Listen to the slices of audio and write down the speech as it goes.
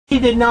He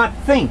did not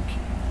think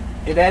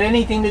it had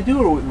anything to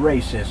do with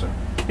racism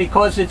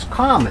because it's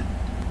common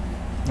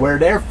where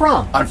they're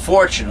from.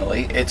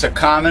 Unfortunately, it's a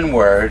common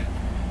word,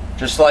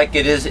 just like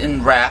it is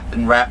in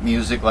rap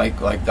music,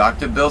 like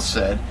Dr. Bill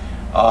said.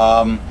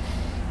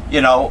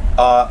 You know,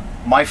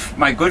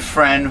 my good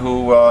friend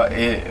who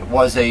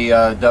was a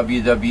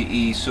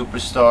WWE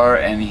superstar,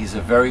 and he's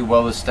a very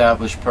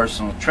well-established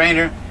personal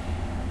trainer,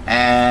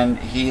 and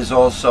he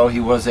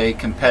was a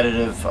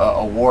competitive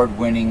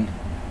award-winning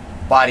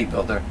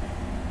bodybuilder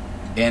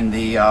in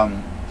the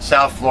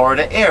South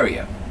Florida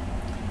area.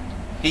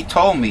 He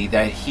told me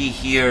that he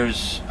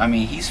hears, I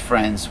mean, he's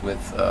friends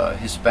with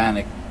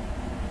Hispanic,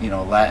 you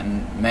know,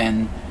 Latin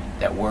men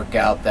that work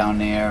out down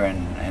there,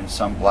 and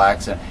some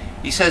blacks. And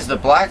he says the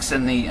blacks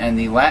and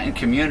the Latin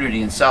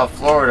community in South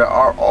Florida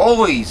are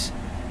always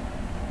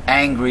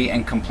angry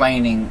and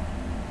complaining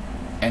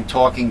and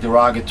talking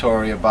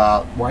derogatory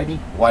about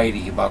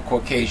whitey, about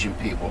Caucasian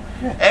people.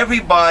 Yeah.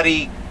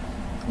 Everybody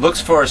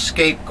looks for a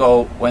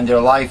scapegoat when their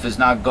life is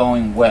not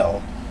going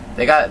well.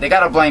 They got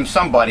to blame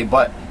somebody,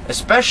 but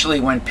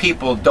especially when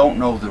people don't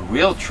know the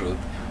real truth,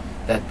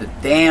 that the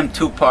damn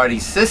two-party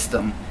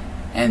system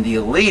and the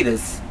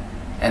elitists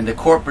and the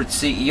corporate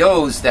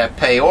CEOs that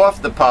pay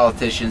off the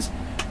politicians,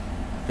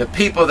 the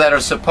people that are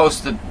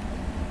supposed to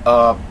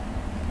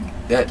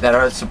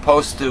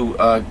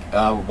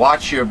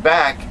watch your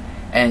back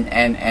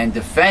and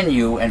defend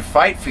you and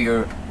fight for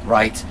your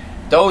rights,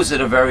 those are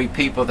the very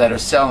people that are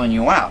selling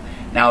you out.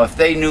 Now, if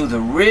they knew the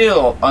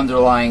real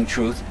underlying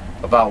truth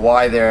about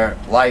why their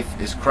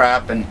life is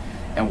crap and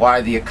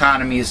why the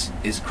economy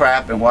is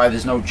crap and why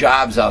there's no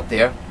jobs out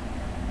there,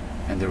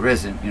 and there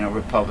isn't, you know,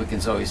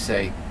 Republicans always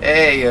say,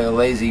 hey, you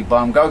lazy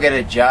bum, go get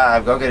a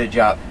job, go get a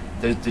job.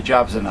 The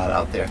jobs are not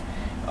out there.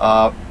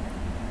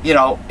 You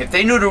know, if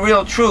they knew the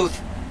real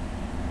truth,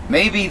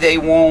 maybe they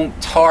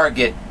won't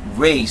target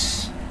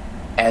race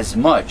as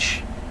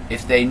much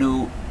if they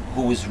knew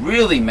who was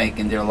really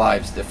making their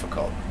lives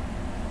difficult.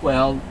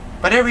 Well,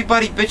 but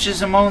everybody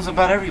bitches and moans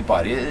about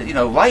everybody. You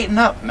know, lighten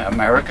up,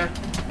 America.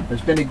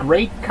 There's been a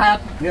great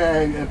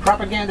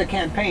propaganda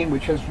campaign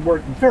which has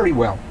worked very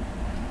well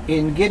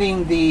in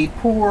getting the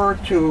poor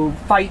to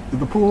fight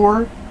the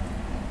poor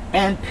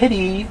and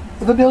pity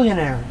the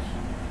billionaires.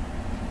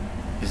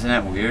 Isn't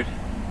that weird?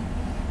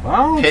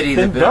 Well, it's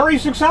been very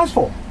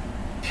successful.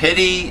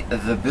 Pity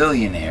the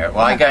billionaire.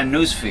 Well, yeah. I got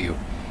news for you.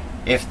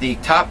 If the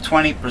top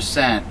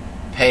 20%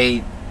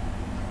 paid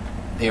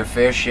their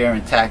fair share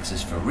in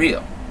taxes for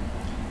real,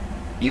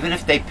 even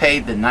if they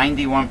paid the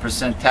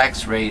 91%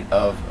 tax rate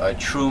of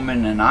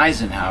Truman and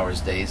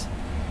Eisenhower's days,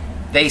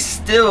 they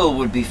still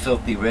would be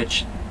filthy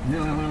rich.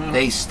 No.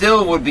 They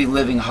still would be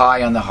living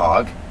high on the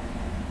hog.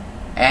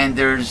 And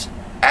there's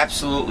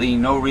absolutely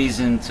no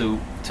reason to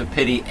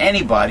pity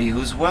anybody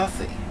who's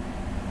wealthy.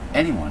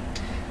 Anyone.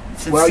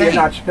 It's insane. Well, you're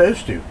not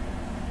supposed to,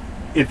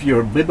 if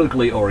you're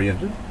biblically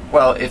oriented.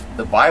 Well, if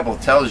the Bible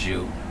tells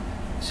you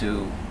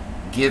to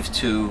give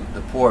to the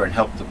poor and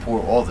help the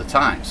poor all the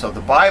time. So the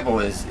Bible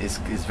is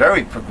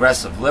very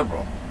progressive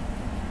liberal.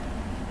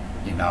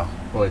 You know.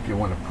 Well, if you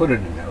want to put it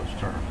in those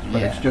terms.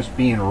 But yeah. It's just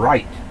being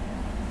right.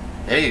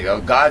 There you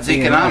go. God's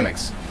being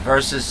economics right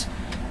versus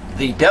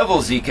the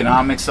devil's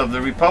economics of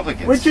the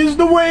Republicans. Which is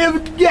the way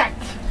of get.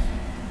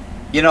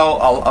 You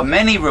know,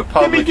 many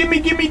Republicans...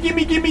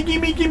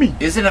 Gimme.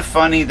 Isn't it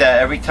funny that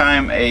every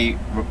time a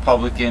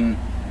Republican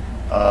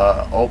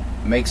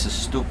makes a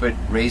stupid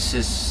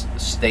racist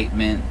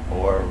statement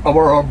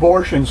or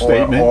abortion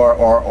statement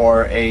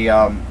or a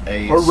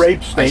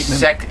rape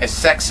statement, a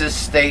sexist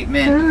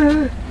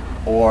statement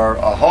or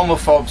a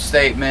homophobe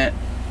statement,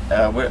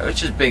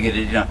 which is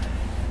bigoted, you know,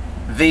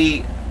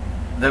 the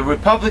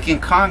Republican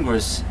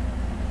Congress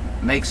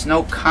makes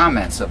no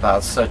comments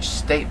about such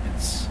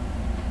statements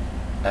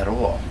at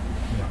all.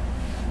 No.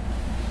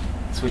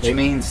 Which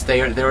means the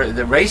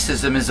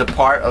racism is a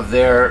part of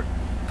their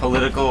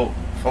political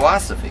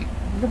philosophy.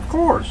 Of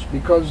course,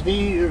 because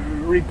the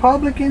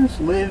Republicans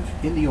live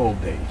in the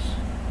old days.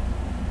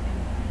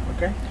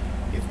 Okay?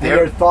 If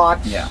their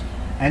thoughts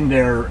and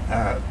their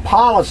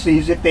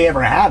policies, if they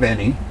ever have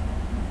any,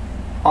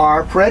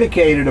 are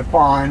predicated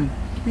upon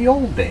the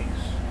old days,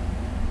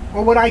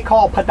 or what I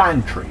call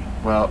pedantry.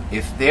 Well,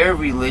 if their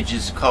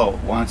religious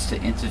cult wants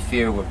to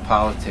interfere with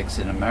politics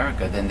in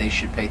America, then they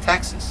should pay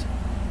taxes.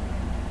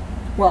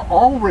 Well,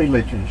 all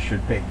religions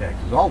should pay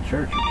taxes. All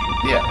churches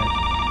should pay taxes.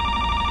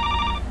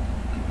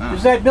 No.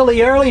 Is that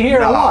Billy Early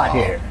here or what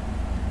here?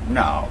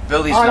 No,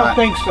 Billy's not. I don't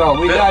think so.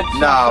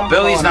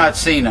 Billy's not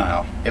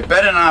senile. It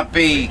better not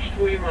be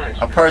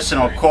a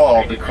personal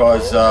call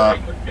because I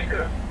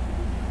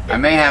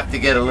may have to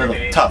get a little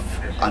tough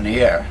on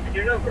the air.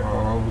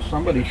 Oh,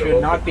 somebody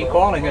should not be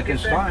calling at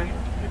this time.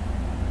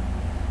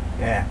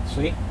 Yeah,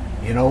 see?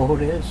 You know who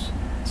it is?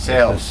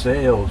 Sales. It's a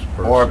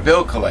salesperson. Or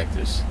bill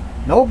collectors.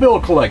 No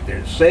bill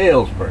collectors,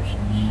 salespersons.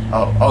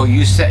 Oh,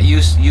 you said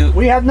you.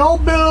 We have no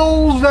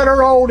bills that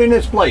are owed in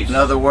this place. In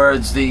other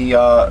words, the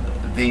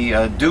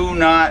do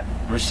not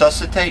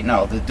resuscitate.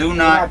 No, the do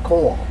not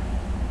call.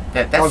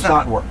 That does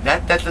not work.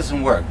 That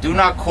doesn't work. Do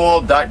not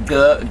call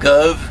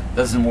 .gov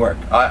doesn't work.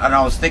 And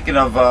I was thinking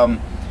of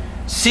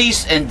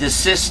cease and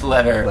desist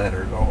letter.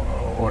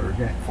 Order,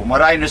 yeah. From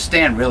what I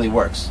understand, really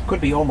works.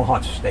 Could be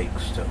Omaha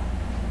steaks too.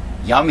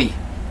 Yummy.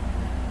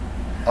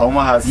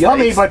 Omaha steaks.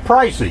 Yummy but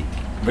pricey.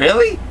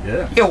 Really?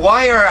 Yeah. Yeah.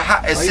 Why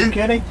are you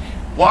kidding?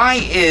 Why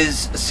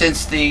is,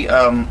 since the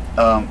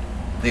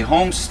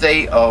home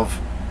state of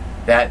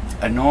that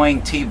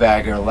annoying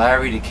teabagger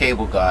Larry the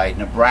Cable Guy,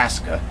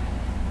 Nebraska,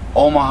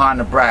 Omaha,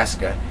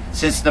 Nebraska,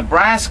 since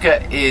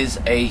Nebraska is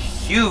a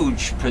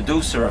huge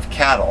producer of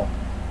cattle,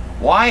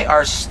 why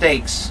are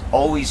steaks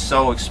always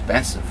so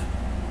expensive?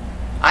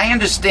 I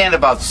understand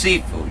about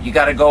seafood. You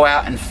got to go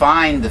out and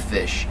find the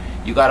fish.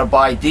 You got to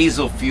buy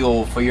diesel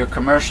fuel for your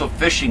commercial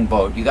fishing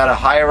boat. You got to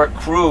hire a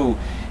crew.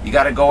 You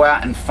got to go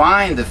out and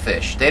find the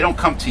fish. They don't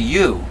come to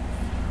you.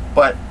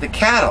 But the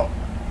cattle,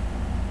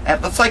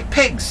 it's like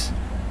pigs.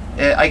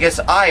 I guess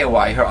Iowa.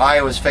 I heard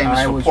Iowa's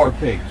famous for pork. For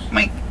pigs. I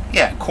mean,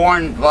 yeah,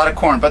 corn, a lot of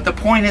corn. But the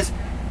point is,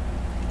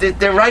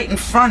 they're right in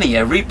front of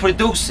you,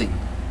 reproducing.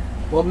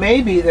 Well,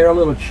 maybe they're a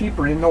little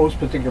cheaper in those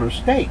particular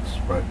states,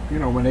 but you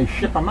know, when they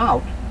ship them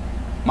out.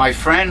 My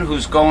friend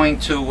who's going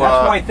to...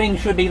 That's why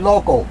things should be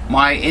local.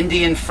 My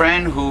Indian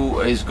friend who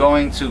is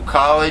going to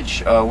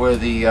college where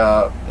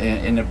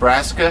in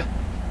Nebraska,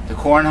 the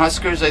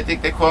Cornhuskers, I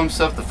think they call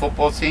themselves, the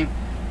football team.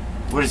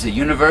 What is it,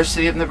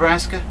 University of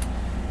Nebraska?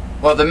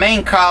 Well, the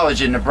main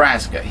college in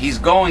Nebraska, he's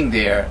going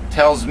there,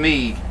 tells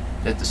me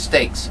that the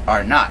steaks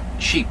are not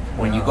cheap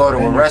when you go to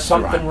a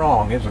restaurant. There's something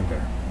wrong, isn't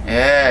there?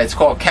 Yeah, it's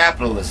called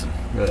capitalism.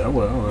 Yeah,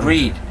 well...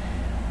 Greed.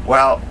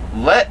 Well,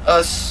 let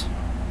us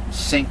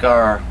sink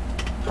our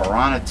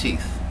piranha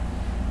teeth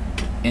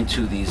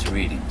into these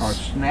readings. Our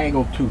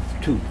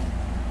snaggletooth tooth.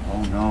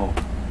 Oh no,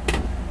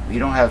 we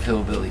don't have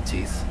hillbilly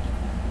teeth,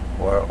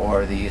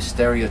 or the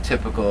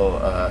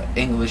stereotypical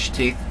English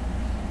teeth.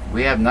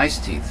 We have nice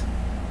teeth.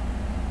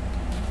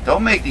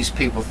 Don't make these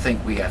people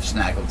think we have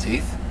snaggle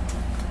teeth.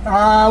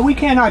 We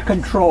cannot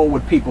control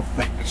what people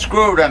think.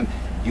 Screw them,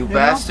 you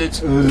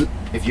bastards.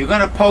 If you're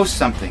gonna post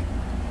something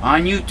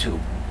on YouTube,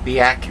 be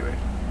accurate.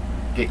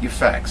 Get your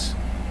facts.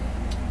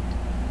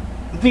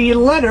 The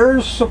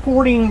letters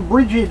supporting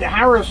Bridget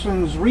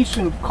Harrison's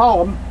recent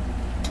column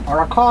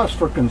are a cause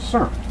for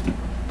concern.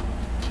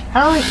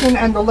 Harrison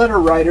and the letter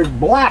writers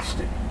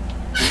blasted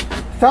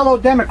fellow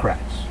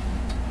Democrats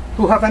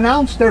who have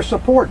announced their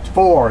support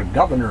for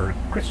Governor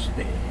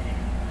Christie.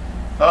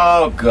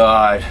 Oh,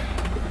 God.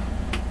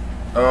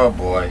 Oh,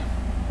 boy.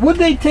 Would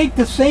they take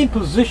the same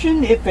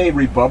position if a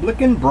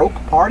Republican broke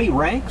party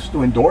ranks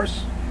to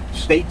endorse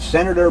State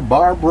Senator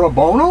Barbara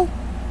Bono?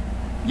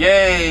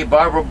 Yay,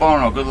 Barbara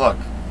Bono, good luck.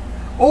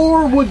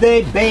 Or would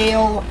they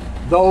hail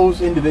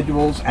those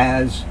individuals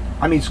as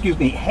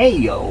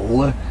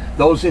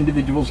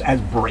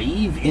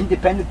brave,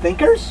 independent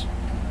thinkers?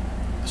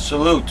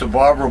 Salute to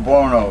Barbara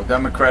Bono,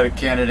 Democratic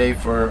candidate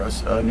for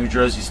New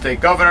Jersey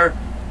State Governor,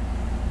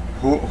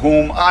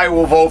 whom I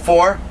will vote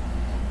for.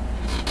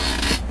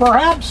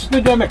 Perhaps the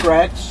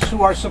Democrats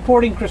who are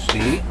supporting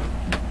Christie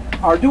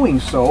are doing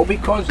so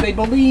because they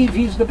believe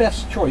he's the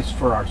best choice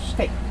for our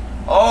state.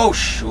 Oh,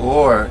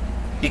 sure.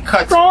 He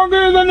cuts...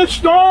 Stronger than a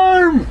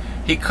storm!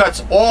 He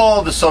cuts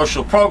all the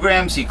social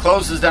programs. He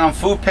closes down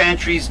food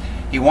pantries.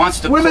 He wants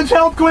to... Women's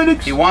health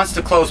clinics! He wants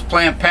to close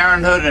Planned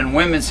Parenthood and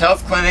women's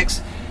health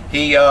clinics.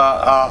 He's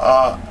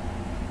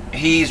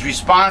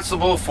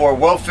responsible for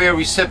welfare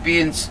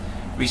recipients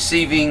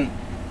receiving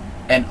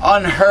an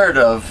unheard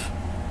of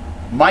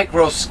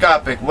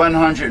microscopic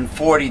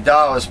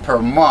 $140 per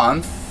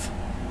month.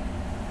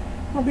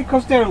 Well,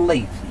 because they're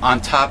lazy.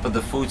 On top of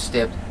the food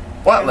stamp.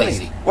 What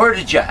lazy? Where are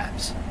the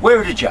jobs? Where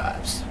are the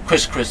jobs?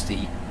 Chris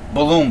Christie,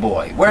 Balloon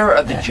Boy, where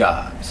are the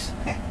jobs?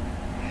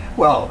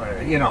 Well,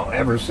 you know,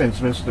 ever since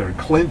Mr.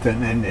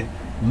 Clinton and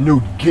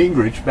Newt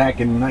Gingrich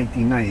back in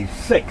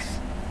 1996,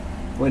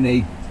 when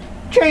they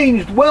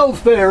changed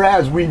welfare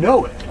as we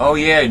know it. Oh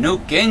yeah,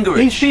 Newt Gingrich.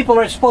 These people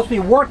are supposed to be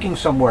working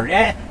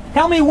somewhere.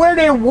 Tell me where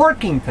they're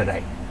working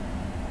today.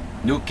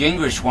 Newt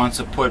Gingrich wants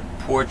to put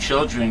poor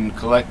children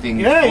collecting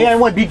be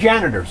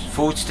janitors.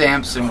 Food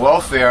stamps and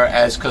welfare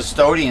as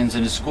custodians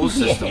in the school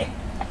system. Yeah.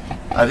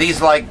 Are these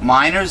like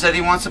minors that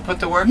he wants to put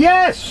to work?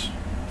 Yes.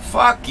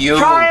 Fuck you.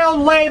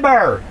 Child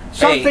labor.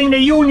 Something the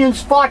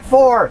unions fought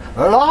for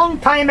a long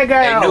time ago.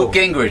 Hey, Newt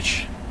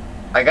Gingrich,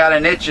 I got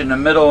an itch in the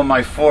middle of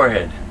my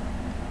forehead.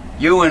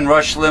 You and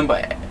Rush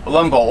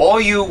Limbaugh,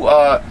 all you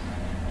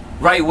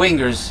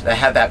right-wingers that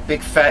have that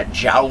big fat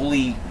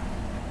jowly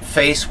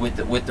face with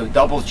the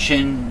double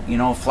chin, you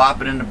know,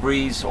 flopping in the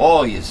breeze,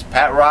 all yous,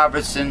 Pat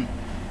Robertson,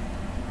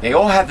 they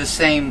all have the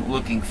same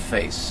looking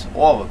face,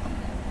 all of them,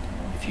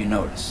 if you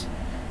notice.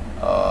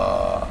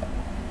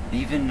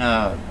 Even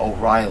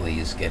O'Reilly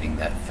is getting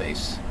that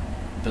face,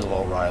 Bill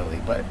O'Reilly,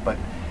 but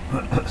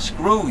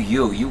screw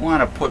you. You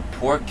want to put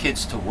poor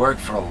kids to work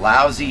for a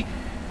lousy,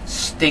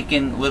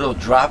 stinking little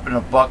drop in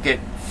a bucket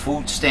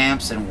food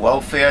stamps and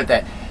welfare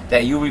that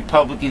you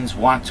Republicans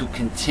want to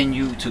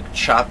continue to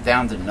chop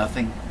down to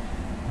nothing?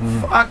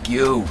 Fuck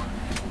you.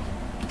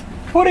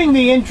 Putting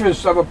the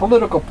interests of a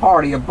political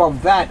party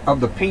above that of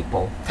the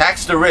people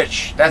Tax the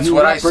rich. That's you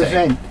what I say.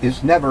 represent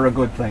is never a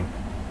good thing.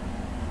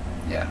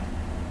 Yeah.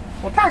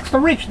 Well, tax the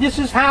rich. This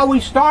is how we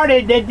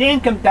started the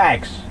income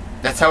tax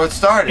That's how it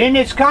started. in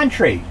this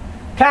country.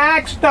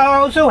 Tax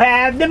those who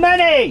have the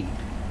money.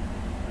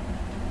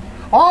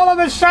 All of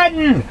a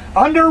sudden,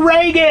 under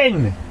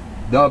Reagan,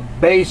 the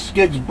base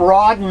gets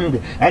broadened,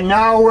 and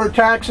now we're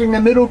taxing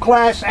the middle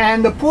class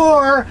and the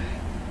poor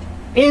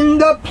in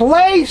the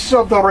place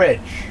of the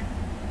rich.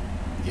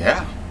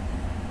 Yeah.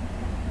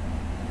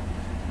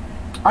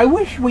 I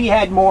wish we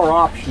had more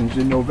options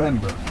in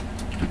November,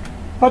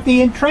 but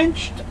the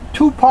entrenched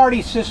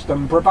two-party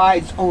system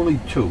provides only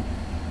two.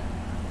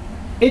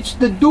 It's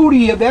the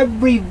duty of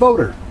every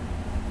voter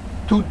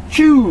to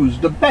choose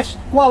the best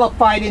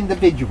qualified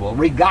individual,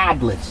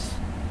 regardless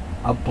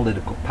of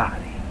political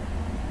party.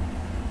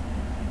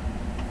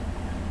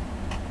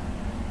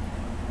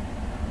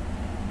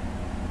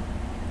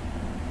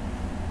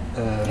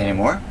 Any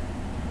more?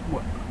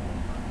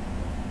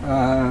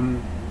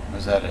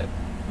 Was that it?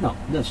 No,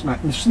 that's not.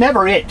 It's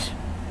never it.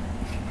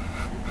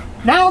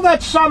 Now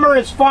that summer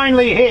is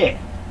finally here.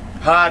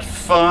 Hot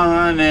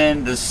fun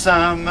in the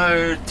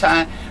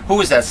summertime. Who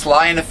was that?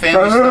 Sly and the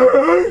Family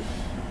Stone?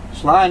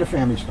 Sly and the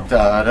Family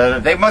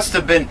Stone. They must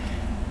have been,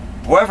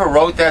 whoever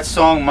wrote that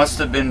song must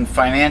have been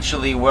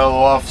financially well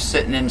off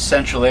sitting in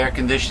central air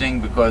conditioning,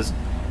 because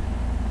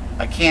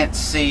I can't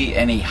see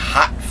any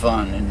hot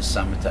fun in the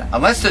summertime.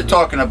 Unless they're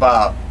talking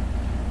about,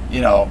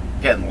 you know,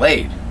 getting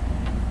laid.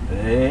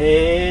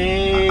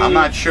 Hey, I'm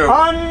not sure.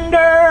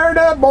 Under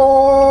the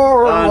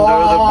boardwalk.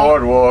 Under the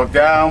boardwalk,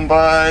 down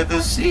by the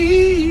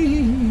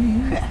sea.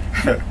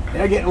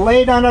 They're getting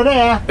laid under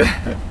there.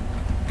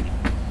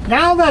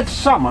 Now that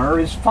summer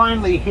is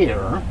finally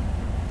here,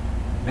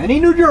 many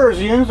New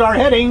Jerseyans are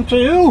heading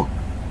to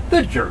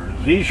the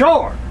Jersey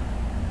Shore.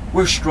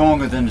 We're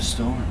stronger than the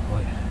storm.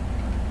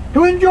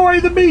 To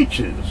enjoy the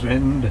beaches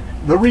and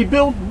the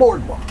rebuilt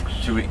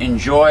boardwalks. To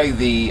enjoy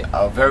the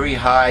very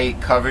high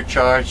cover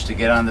charge to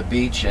get on the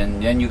beach,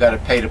 and then you got to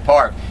pay to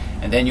park,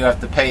 and then you have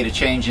to pay to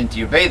change into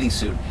your bathing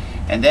suit,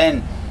 and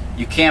then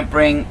you can't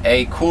bring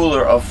a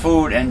cooler of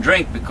food and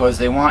drink because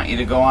they want you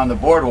to go on the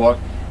boardwalk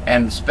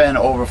and spend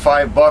over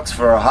 $5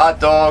 for a hot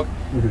dog.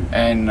 Mm-hmm.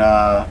 And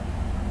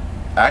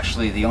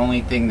actually the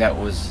only thing that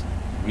was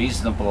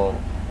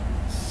reasonable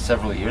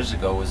several years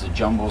ago was a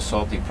jumbo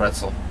salty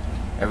pretzel.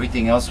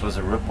 Everything else was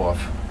a ripoff.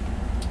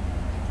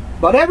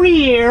 But every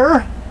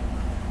year,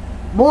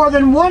 more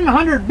than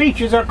 100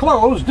 beaches are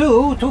closed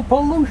due to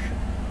pollution.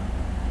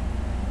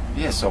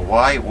 Yeah, so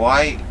why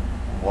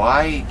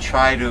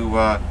try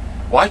to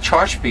why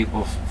charge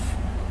people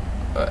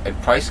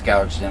and price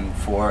gouge them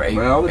for a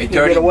Well, if a you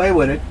dirty get away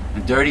with it, a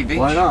dirty beach?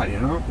 why not? You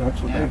know,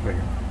 that's what Yeah. they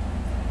figure.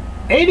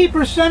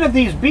 80% of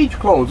these beach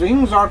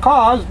closings are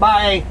caused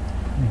by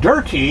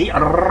dirty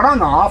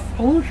runoff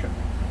pollution,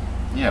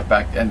 Yeah,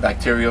 and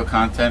bacterial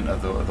content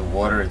of the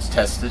water. It's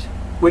tested.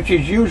 which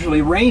is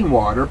usually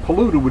rainwater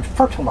polluted with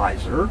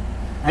fertilizer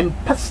and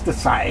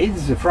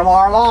pesticides from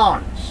our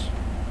lawns.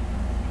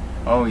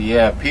 Oh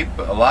yeah,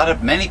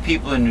 many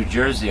people in New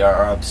Jersey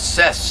are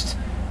obsessed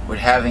with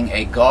having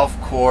a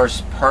golf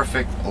course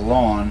perfect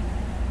lawn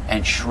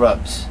and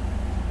shrubs.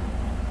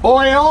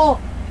 Oil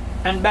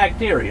and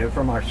bacteria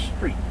from our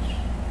streets.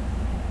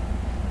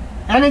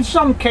 And in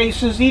some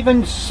cases,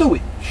 even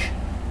sewage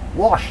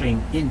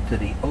washing into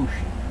the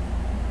ocean.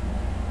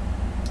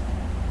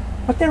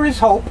 But there is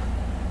hope.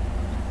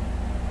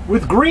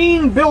 With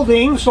green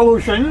building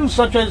solutions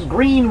such as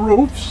green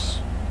roofs,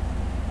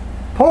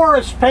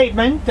 porous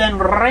pavement, and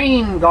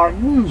rain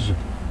gardens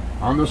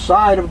on the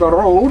side of the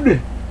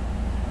road,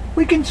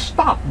 we can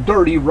stop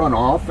dirty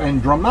runoff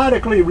and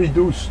dramatically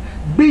reduce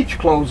beach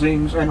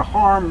closings and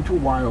harm to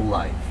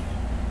wildlife.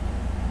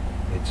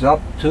 It's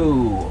up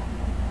to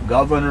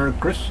Governor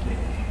Christie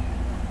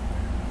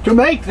to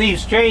make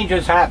these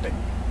changes happen.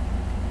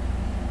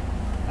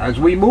 As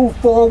we move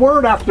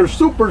forward after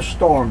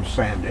Superstorm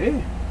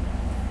Sandy,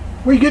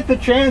 we get the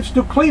chance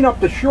to clean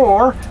up the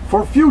shore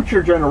for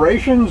future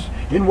generations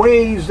in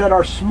ways that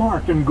are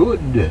smart and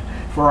good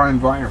for our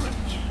environment.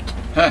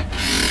 Huh.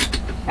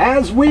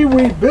 As we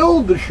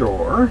rebuild the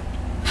shore,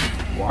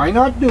 why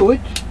not do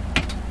it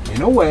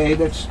in a way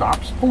that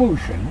stops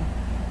pollution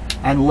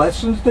and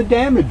lessens the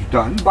damage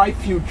done by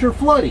future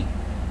flooding?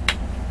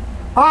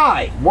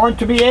 I want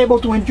to be able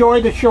to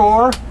enjoy the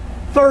shore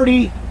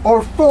 30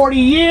 or 40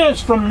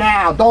 years from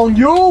now, don't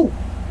you?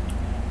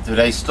 Do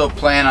they still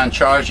plan on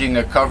charging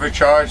a cover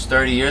charge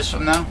 30 years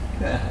from now?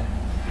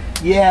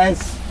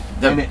 Yes,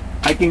 and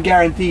I can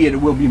guarantee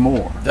it will be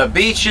more. The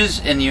beaches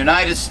in the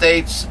United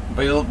States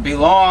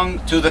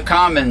belong to the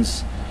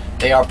commons.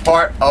 They are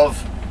part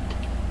of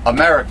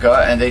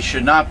America, and they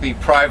should not be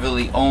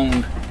privately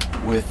owned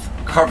with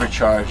cover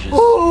charges.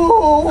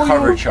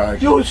 Ooh,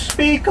 Charges. You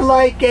speak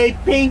like a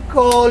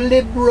pinko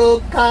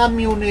liberal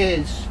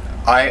communist.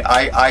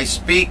 I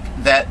speak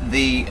that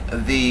the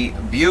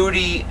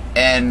beauty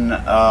and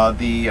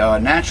the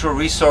natural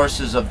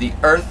resources of the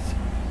earth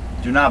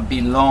do not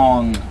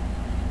belong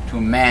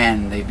to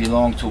man. They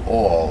belong to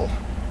all.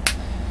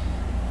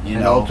 You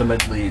and know.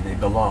 ultimately, they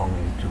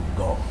belong to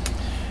God.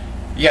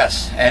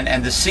 Yes,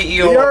 and the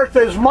CEO. The earth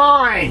is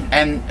mine.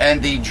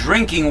 And the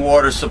drinking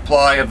water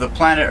supply of the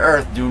planet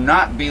Earth do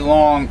not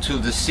belong to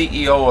the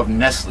CEO of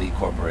Nestle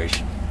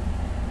Corporation.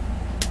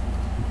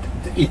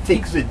 He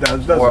thinks it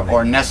does, doesn't he?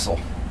 Or Nestle.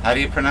 How do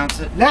you pronounce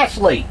it?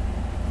 Nestle.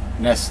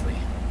 Nestle.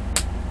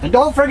 And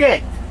don't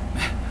forget,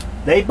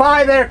 they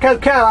buy their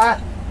cocoa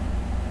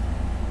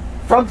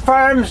from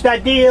firms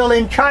that deal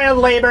in child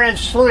labor and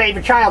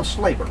child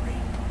slavery.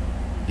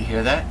 You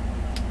hear that?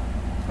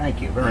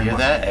 Thank you very You hear much.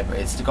 that?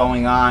 It's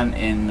going on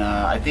in,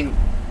 I think,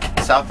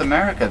 South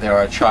America. There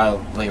are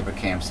child labor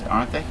camps,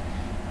 aren't they?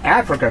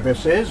 Africa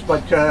this is,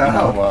 but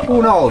No,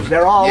 who knows?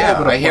 They're all yeah, over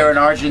the place. I hear in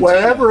Argentina.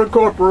 Wherever a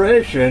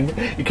corporation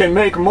can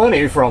make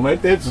money from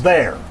it, it's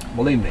there.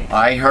 Believe me.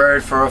 I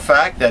heard for a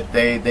fact that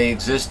they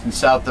exist in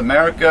South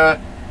America,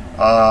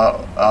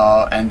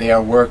 and they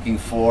are working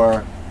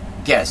for,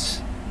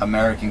 guess,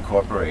 American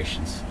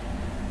corporations.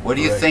 What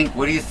do you Correct. think?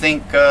 What do you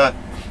think?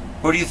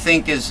 Who do you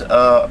think is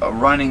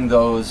running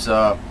those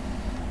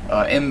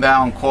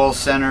inbound call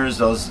centers,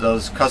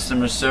 those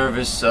customer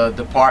service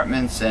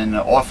departments and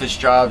office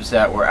jobs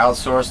that were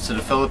outsourced to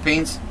the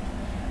Philippines?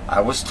 I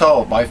was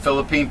told by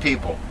Philippine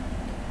people,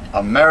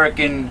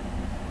 American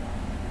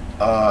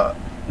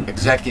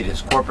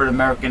executives, corporate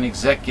American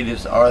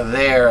executives are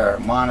there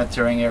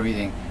monitoring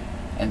everything,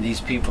 and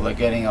these people are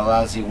getting a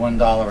lousy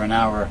 $1 an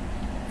hour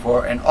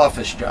for an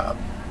office job.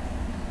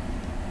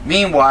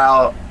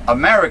 Meanwhile,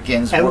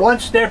 Americans And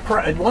once their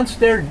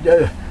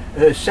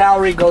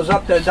salary goes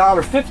up to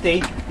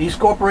 $1.50, these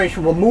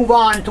corporations will move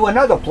on to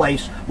another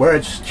place where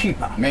it's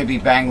cheaper. maybe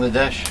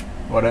Bangladesh.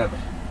 Whatever.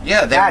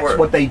 Yeah, That's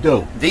what they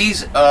do.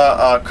 These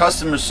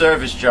customer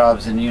service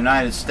jobs in the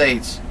United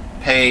States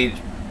paid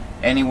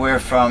anywhere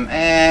from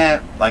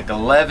like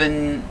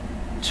 $11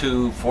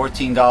 to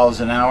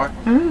 $14 an hour.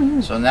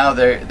 Mm-hmm. So now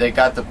they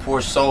got the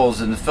poor souls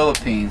in the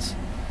Philippines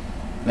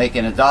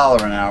making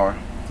 $1 an hour.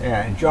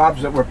 Yeah, and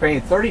jobs that were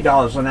paying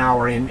 $30 an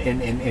hour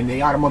in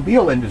the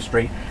automobile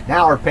industry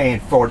now are paying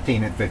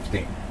 $14 and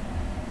 $15.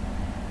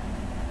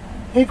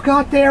 They've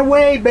got their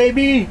way,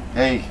 baby.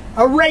 Hey,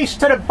 A race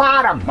to the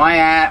bottom.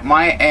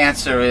 my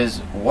answer is,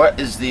 what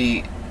is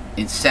the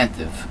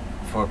incentive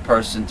for a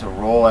person to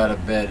roll out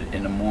of bed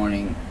in the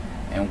morning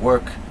and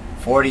work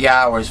 40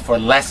 hours for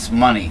less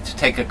money, to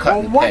take a cut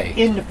Well, in what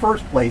pay? in the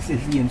first place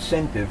is the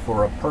incentive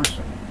for a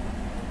person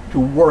to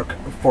work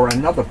for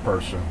another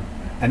person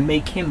and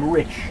make him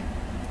rich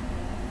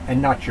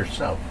and not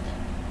yourself?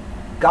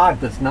 God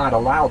does not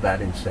allow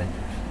that incentive.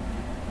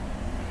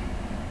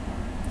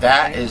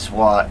 That is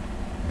what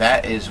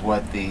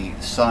the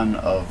son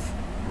of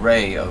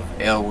Ray of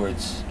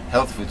Aylward's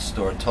health food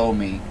store told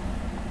me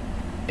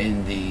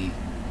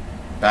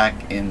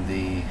back in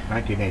the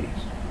 1980s.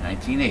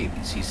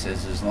 1980s. He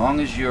says, as long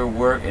as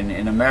you're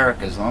in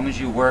America, as long as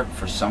you work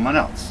for someone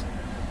else,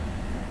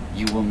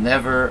 you will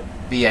never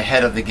be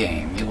ahead of the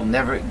game. You will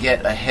never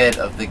get ahead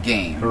of the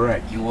game.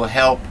 Correct. You will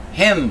help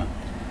him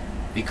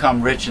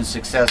become rich and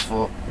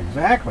successful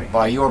Exactly.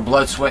 by your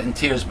blood, sweat, and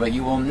tears, but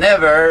you will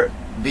never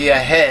be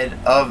ahead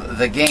of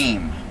the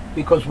game.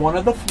 Because one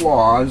of the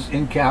flaws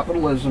in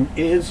capitalism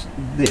is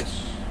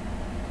this.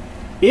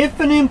 If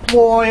an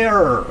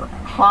employer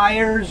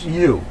hires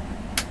you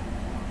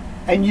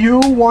and you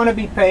want to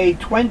be paid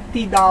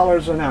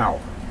 $20 an hour,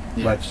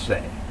 Yeah. let's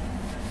say,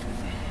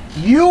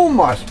 you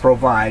must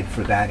provide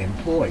for that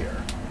employer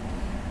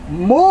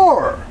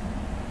more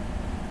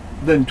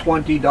than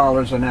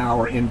 $20 an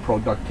hour in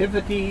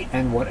productivity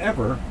and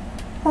whatever,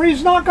 or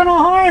he's not going to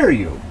hire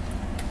you.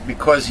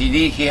 Because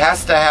he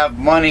has to have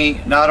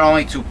money not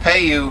only to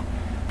pay you,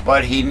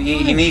 but he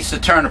needs to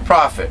turn a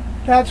profit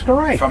That's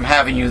correct. from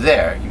having you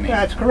there. You mean?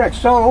 That's correct.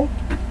 So,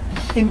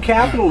 in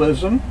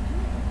capitalism,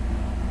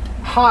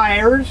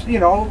 hires,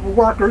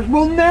 workers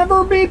will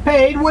never be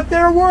paid what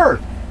they're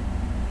worth.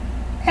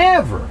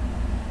 Ever.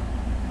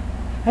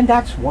 And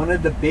that's one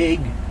of the big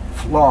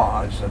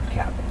flaws of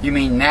capitalism. You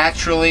mean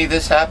naturally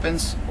this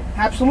happens?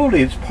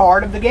 Absolutely, it's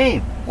part of the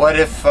game. What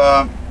if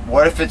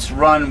it's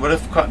run? What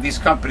if these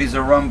companies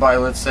are run by,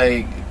 let's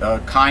say,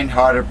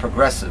 kind-hearted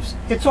progressives?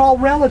 It's all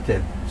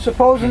relative.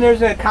 Supposing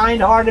there's a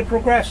kind-hearted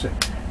progressive,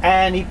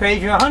 and he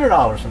pays you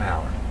 $100 an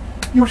hour.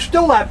 You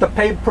still have to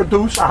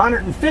produce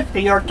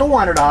 $150 or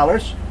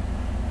 $200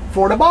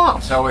 for the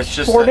boss. So it's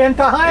just for them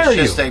to hire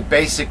you. It's just a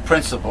basic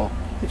principle.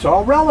 It's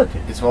all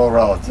relative. It's all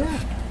relative. Yeah.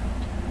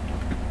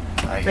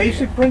 I hear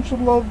Basic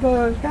principle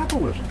of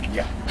capitalism. you.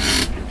 Yeah.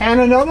 And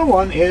another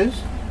one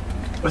is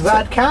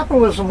that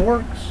capitalism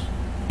works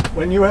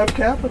when you have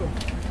capital.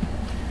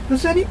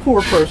 Does any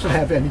poor person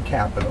have any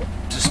capital?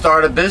 To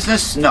start a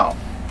business? No.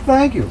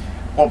 Thank you.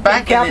 Well,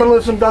 back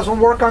Capitalism doesn't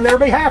work on their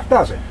behalf,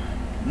 does it?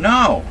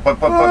 No, but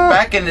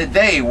back in the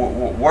day,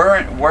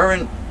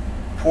 weren't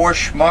poor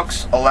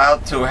schmucks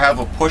allowed to have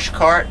a push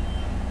cart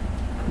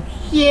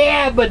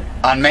Yeah, but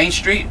on Main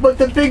Street?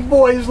 the big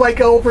boys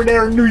like over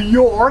there in New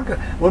York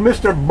with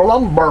Mr.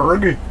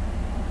 Blumberg,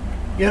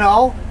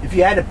 if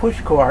you had a push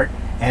cart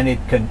and it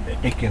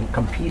can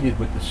competed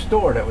with the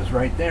store that was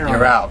right there.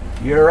 You're out.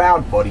 You're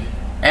out, buddy.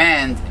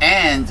 And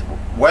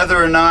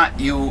whether or not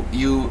you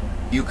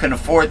can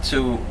afford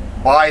to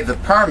buy the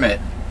permit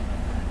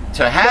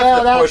to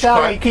have the push that's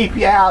how cart. they keep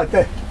you out.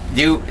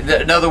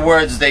 In other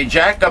words, they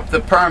jack up the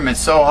permit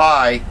so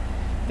high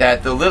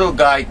that the little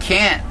guy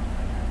can't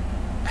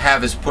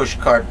have his push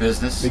cart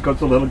business. Because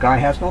the little guy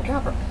has no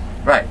capital.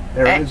 Right.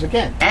 There it is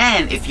again.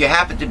 And if you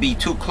happen to be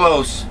too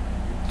close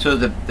to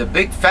the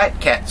big fat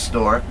cat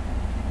store,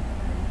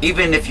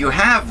 even if you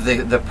have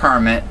the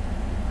permit,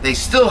 they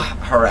still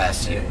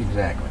harass you. Yeah,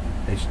 exactly.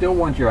 They still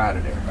want you out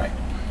of there. Right.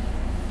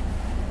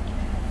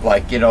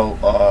 Like, you don't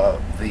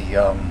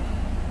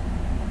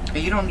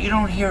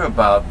hear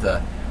about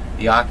the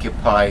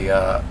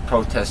Occupy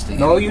protesting.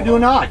 No, anymore. you do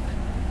not.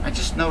 I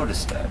just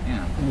noticed that.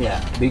 Yeah.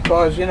 Yeah,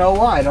 because you know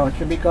why, don't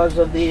you? Because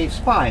of the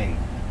spying,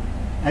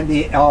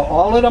 and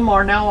all of them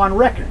are now on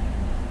record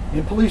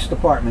in police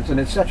departments and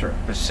etc.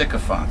 The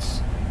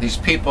sycophants. These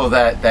people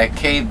that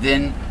caved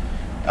in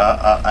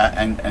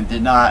and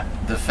did not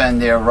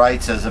defend their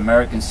rights as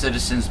American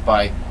citizens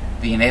by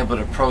being able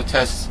to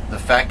protest the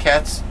fat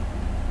cats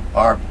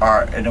are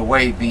in a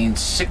way being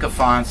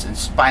sycophants and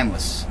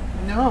spineless.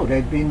 No,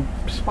 they've been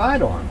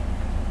spied on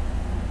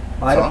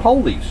by So? the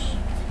police.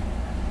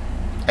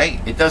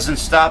 Hey, it doesn't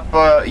stop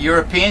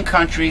European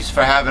countries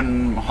for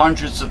having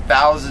hundreds of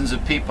thousands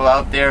of people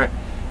out there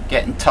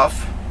getting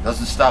tough.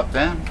 Doesn't stop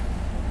them.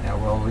 Now,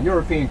 well, the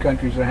European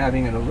countries are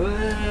having it a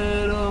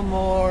little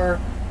more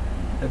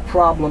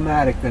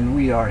problematic than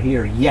we are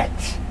here yet.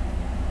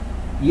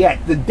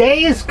 Yet. The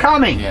day is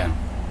coming. Yeah.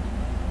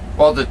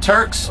 Well, the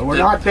Turks... But we're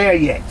not there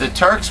yet. The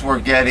Turks were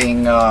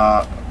getting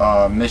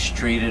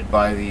mistreated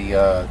by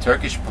the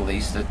Turkish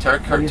police. The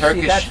Well, you see,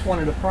 Turkish that's one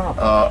of the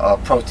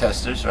problems.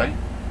 protesters, right?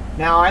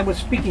 Now, I was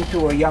speaking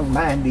to a young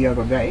man the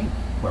other day,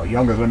 well,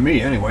 younger than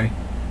me anyway,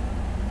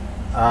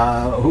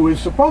 who is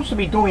supposed to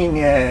be doing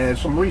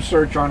some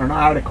research on an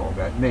article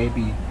that may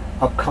be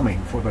upcoming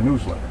for the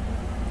newsletter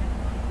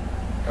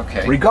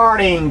Okay.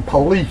 regarding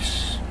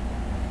police.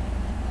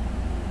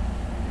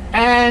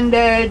 And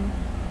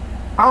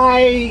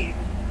I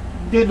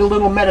did a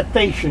little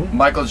meditation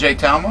Michael J.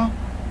 Talma?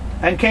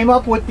 and came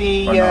up with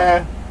the Or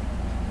no?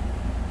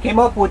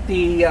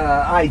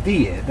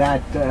 idea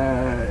that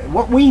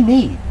what we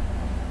need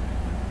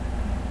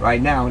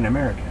right now in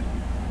America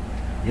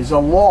is a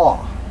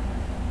law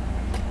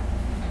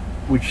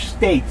which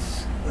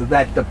states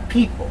that the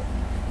people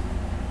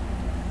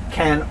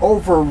can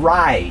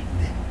override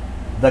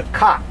the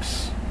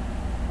cops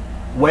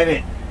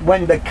when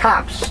the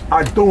cops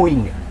are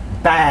doing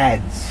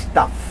bad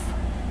stuff.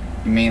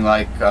 You mean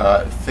like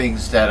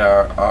things that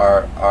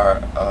are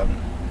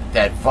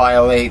that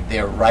violate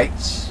their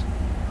rights?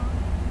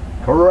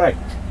 Correct.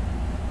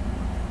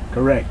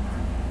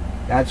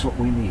 That's what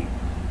we need.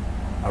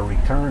 A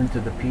return to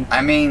the people.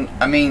 I mean,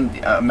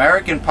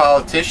 American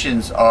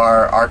politicians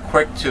are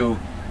quick to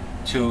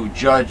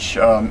judge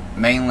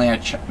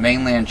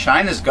mainland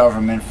China's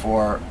government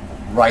for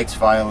rights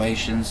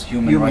violations,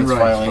 human rights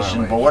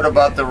violations. But what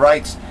about the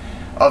rights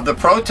of the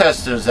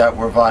protesters that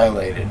were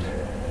violated?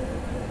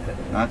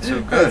 Not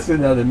so good. That's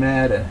another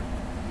matter.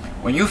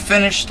 When you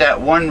finish that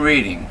one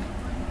reading,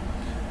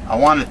 I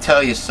want to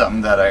tell you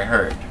something that I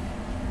heard,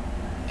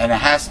 and it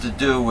has to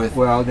do with.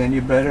 Well, then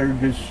you better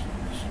just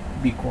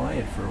be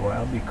quiet for a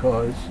while,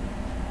 because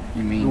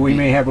You mean we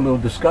may have a little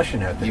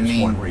discussion after You this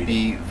mean one reading.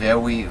 be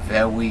very,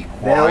 very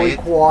quiet? Very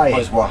quiet.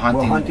 Because we're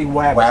hunting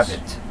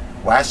wabbits.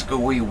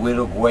 Waskawee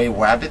Widowgway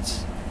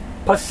wabbits?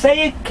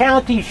 Passaic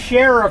County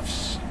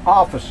Sheriff's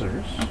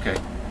officers Okay.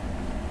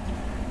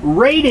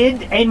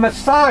 raided a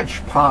massage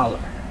parlor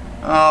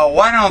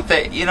Why don't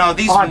they,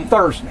 these... on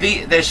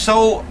Thursday. They're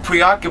so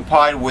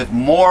preoccupied with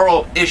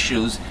moral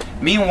issues.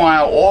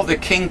 Meanwhile, all the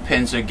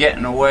kingpins are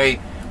getting away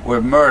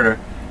with murder.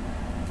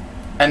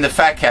 And the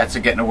fat cats are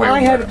getting away I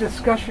with had a murder.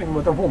 discussion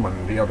with a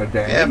woman the other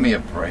day. Give me a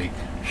break.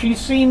 She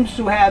seems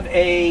to have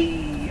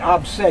a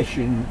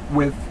obsession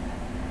with,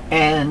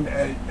 and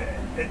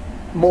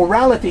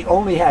morality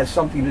only has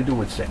something to do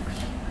with sex.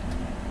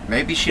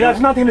 Maybe she It has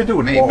don't- nothing to do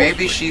with Wall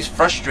Maybe Street. she's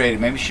frustrated.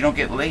 Maybe she don't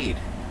get laid.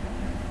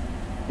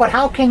 But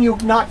how can you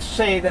not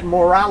say that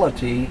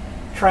morality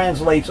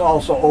translates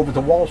also over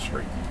to Wall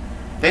Street?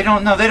 They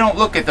don't know. They don't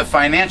look at the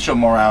financial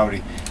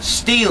morality.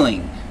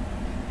 Stealing.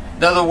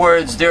 In other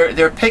words,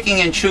 they're picking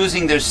and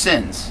choosing their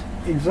sins.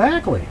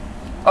 Exactly.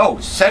 Oh,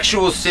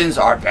 sexual sins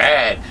are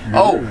bad.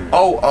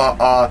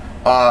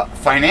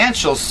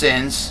 Financial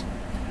sins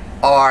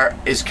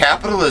is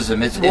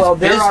capitalism. It's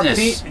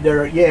business.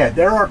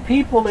 There are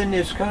people in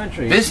this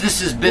country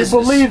Business is who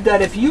business. believe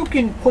that if you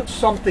can put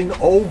something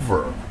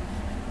over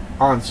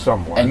on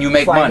someone And you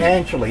make money.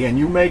 financially and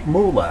you make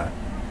moolah,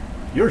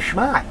 you're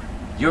smart.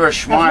 You're a It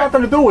has smart.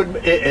 nothing to do with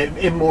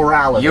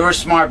immorality. You're a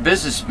smart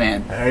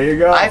businessman. There you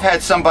go. I've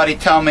had somebody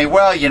tell me,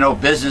 well,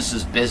 business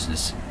is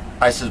business.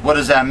 I said, what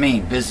does that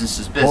mean? Business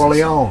is business.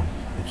 Corleone.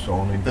 It's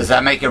only Does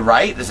that make it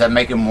right? Does that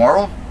make it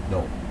moral?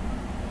 No.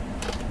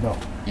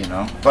 You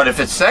know, but if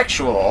it's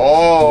sexual,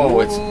 oh,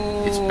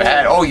 it's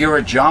bad. Oh, you're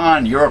a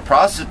John, you're a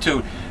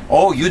prostitute.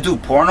 Oh, you do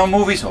porno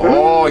movies.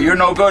 Oh, you're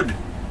no good.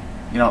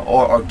 You know,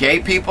 or gay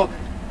people,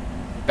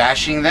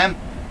 bashing them.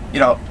 You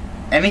know,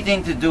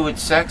 anything to do with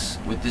sex,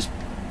 with this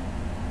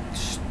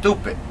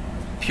stupid,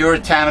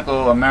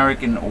 puritanical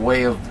American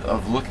way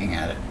of looking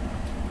at it.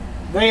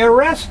 They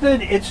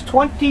arrested its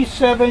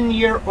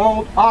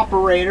 27-year-old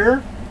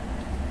operator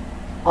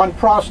on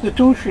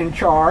prostitution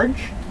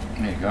charge.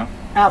 There you go.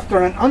 After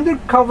an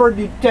undercover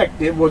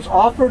detective was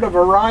offered a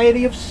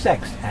variety of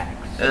sex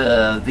acts.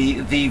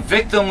 The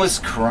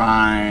victimless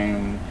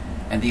crime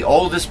and the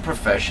oldest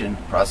profession,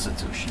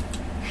 prostitution.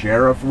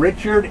 Sheriff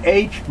Richard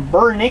H.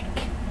 Burnick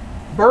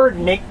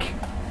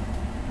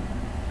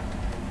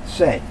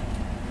said.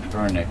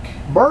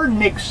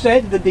 Burnick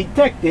said the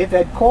detective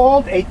had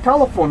called a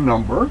telephone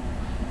number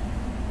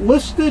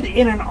listed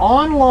in an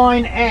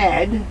online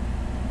ad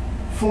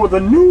for the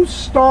New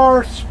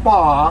Star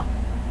Spa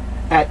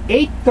at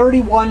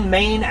 831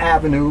 Main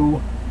Avenue.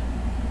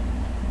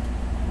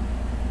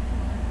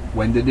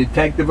 When the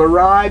detective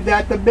arrived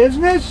at the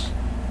business,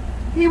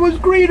 he was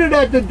greeted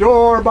at the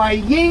door by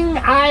Ying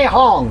I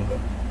Hong.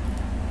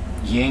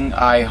 Ying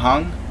I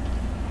Hung?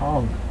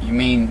 Hong. You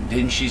mean,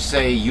 didn't she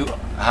say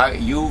how are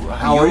you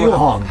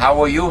hung?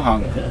 How are you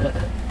hung?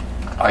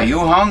 Are you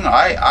hung?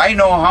 I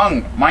know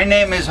hung. My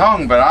name is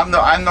Hung, but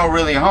I'm no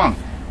really hung.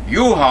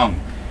 You hung.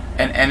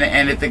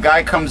 And if the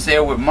guy comes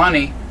there with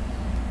money,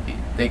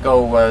 they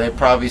go. They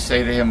probably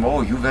say to him,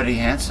 "Oh, you very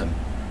handsome.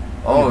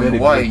 Oh,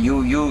 why big.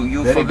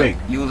 You very forgot, big.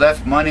 You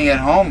left money at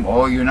home.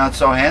 Oh, you're not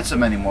so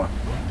handsome anymore."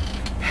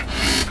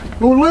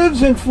 Who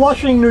lives in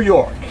Flushing, New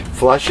York.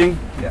 Flushing?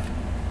 Yeah.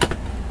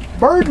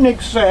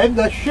 Burnick said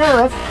the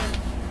sheriff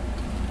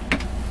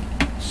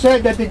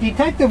said that the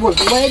detective was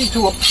led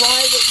to a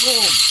private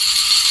room.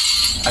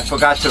 I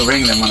forgot to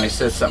ring them when I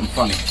said something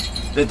funny.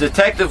 The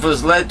detective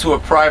was led to a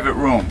private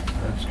room.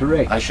 That's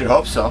correct. I should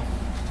hope so.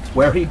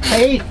 Where he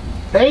paid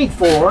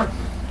for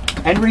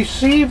and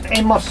received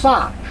a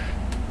massage.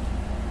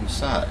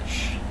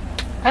 Massage.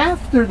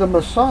 After the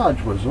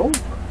massage was over,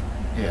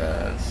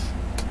 Yes.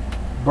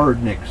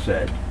 Burnick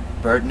said,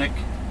 Burnick?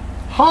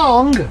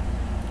 Hong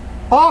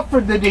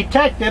offered the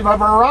detective a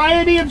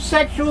variety of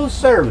sexual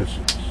services.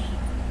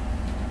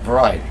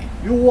 Variety.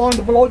 You want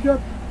a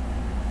blowjob?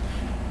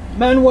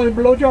 Man want a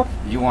blowjob?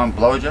 You want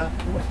blowjob?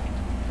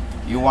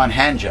 You want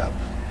handjob?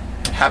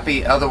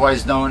 Happy,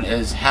 otherwise known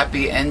as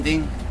happy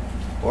ending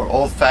or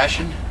old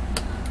fashioned?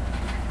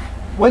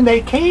 When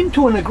they came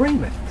to an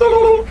agreement,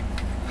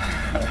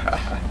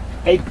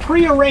 a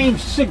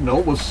prearranged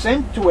signal was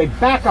sent to a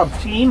backup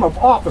team of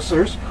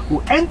officers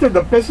who entered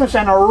the business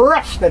and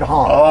arrested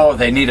Hong. Oh,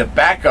 they need a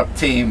backup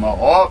team of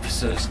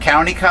officers.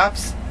 County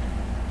cops?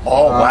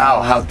 Oh,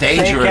 wow, how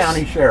dangerous. Same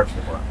County Sheriff's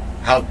Department.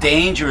 How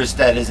dangerous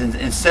that is.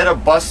 Instead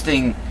of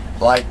busting,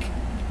 like,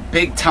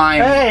 big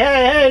time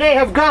Hey, they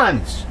have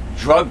guns.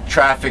 drug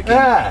trafficking,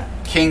 Yeah.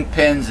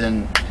 kingpins,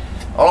 and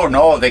oh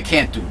no, they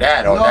can't do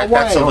that. Oh, No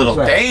that's way, a little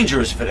Jose.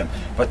 dangerous for them.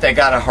 But they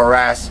got to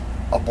harass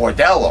a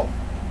bordello,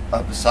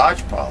 a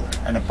massage parlor,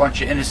 and a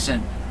bunch of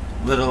innocent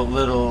little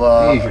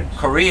Asians.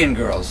 Korean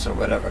girls or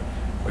whatever,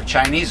 or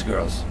Chinese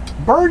girls.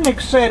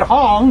 Burnick said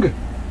Hong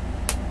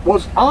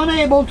was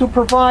unable to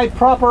provide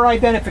proper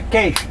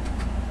identification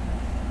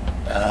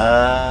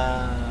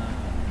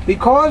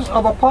because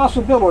of a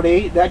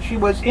possibility that she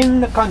was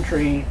in the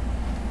country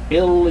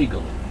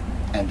illegally.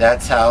 And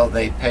that's how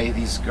they pay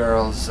these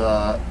girls